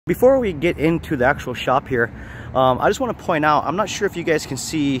Before we get into the actual shop here, I just want to point out, I'm not sure if you guys can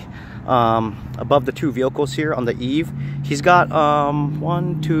see above the two vehicles here on the eave, he's got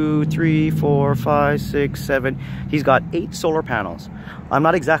 1, 2, 3, 4, 5, 6, 7, he's got 8 solar panels. I'm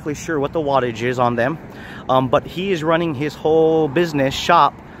not exactly sure what the wattage is on them, but he is running his whole business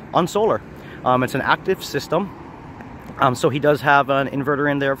shop on solar. It's an active system. So he does have an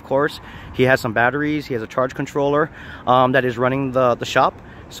inverter in there, of course. He has some batteries, he has a charge controller that is running the shop.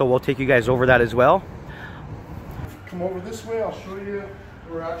 So we'll take you guys over that as well. Come over this way, I'll show you.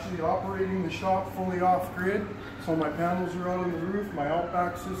 We're actually operating the shop fully off grid. So my panels are out on the roof, my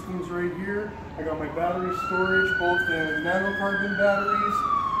Outback system's right here. I got my battery storage, both in nanocarbon batteries,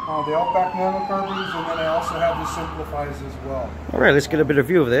 the Outback nanocarbons, and then I also have the SimpliPhis as well. All right, let's get a better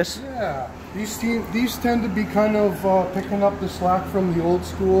view of this. Yeah, these tend to be kind of picking up the slack from the old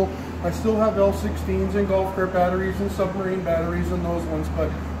school. I still have L16s and golf cart batteries and submarine batteries and those ones,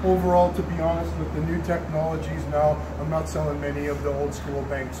 but overall, to be honest, with the new technologies now, I'm not selling many of the old school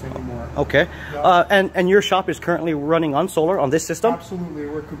banks anymore. Okay. Yeah. And your shop is currently running on solar on this system? Absolutely.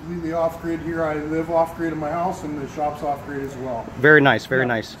 We're completely off grid here. I live off grid in my house, and the shop's off grid as well. Very nice, very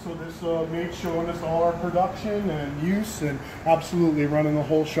nice. So this mate's showing us all our production and use, and absolutely running the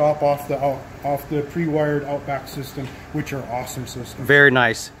whole shop off the pre-wired Outback system, which are awesome systems. Very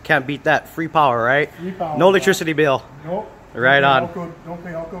nice. Can't beat that. Free power, right? Free power. No electricity bill. Nope. Right on. Don't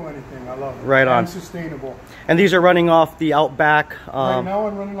pay Alco anything. I love it. Right on. And sustainable. And these are running off the Outback. Right now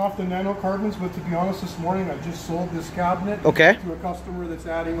I'm running off the nanocarbons, but to be honest, this morning I just sold this cabinet to a customer that's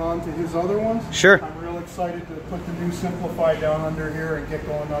adding on to his other ones. Sure. I'm real excited to put the new SimpliPhi down under here and get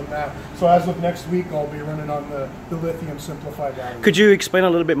going on that. So as of next week, I'll be running on the lithium SimpliPhi battery. Could you explain a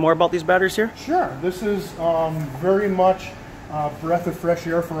little bit more about these batteries here? Sure. This is very much breath of fresh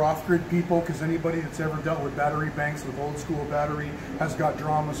air for off-grid people, because anybody that's ever dealt with battery banks with old school battery has got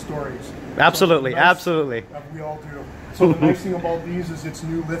drama stories. Absolutely, so nice, absolutely. We all do. So the nice thing about these is it's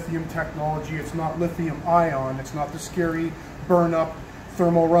new lithium technology. It's not lithium ion. It's not the scary burn-up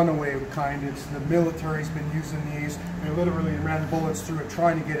thermal runaway kind. It's the military's been using these. They literally ran bullets through it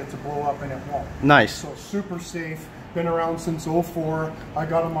trying to get it to blow up, and it won't. Nice. So super safe. Been around since 04. I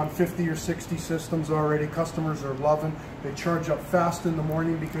got them on 50 or 60 systems already. Customers are loving. They charge up fast in the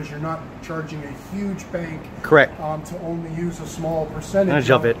morning because you're not charging a huge bank. Correct. To only use a small percentage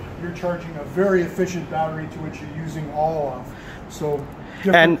of it. You're charging a very efficient battery to which you're using all of. So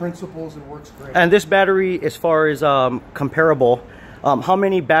different principles, it works great. And this battery, as far as comparable, how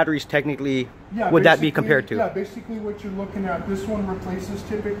many batteries technically would that be compared to? Yeah, basically what you're looking at, this one replaces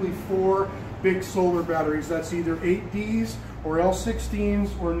typically 4 big solar batteries. That's either 8Ds or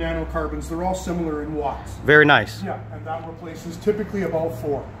L16s or nanocarbons. They're all similar in watts. Very nice. Yeah, and that replaces typically about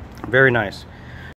 4. Very nice.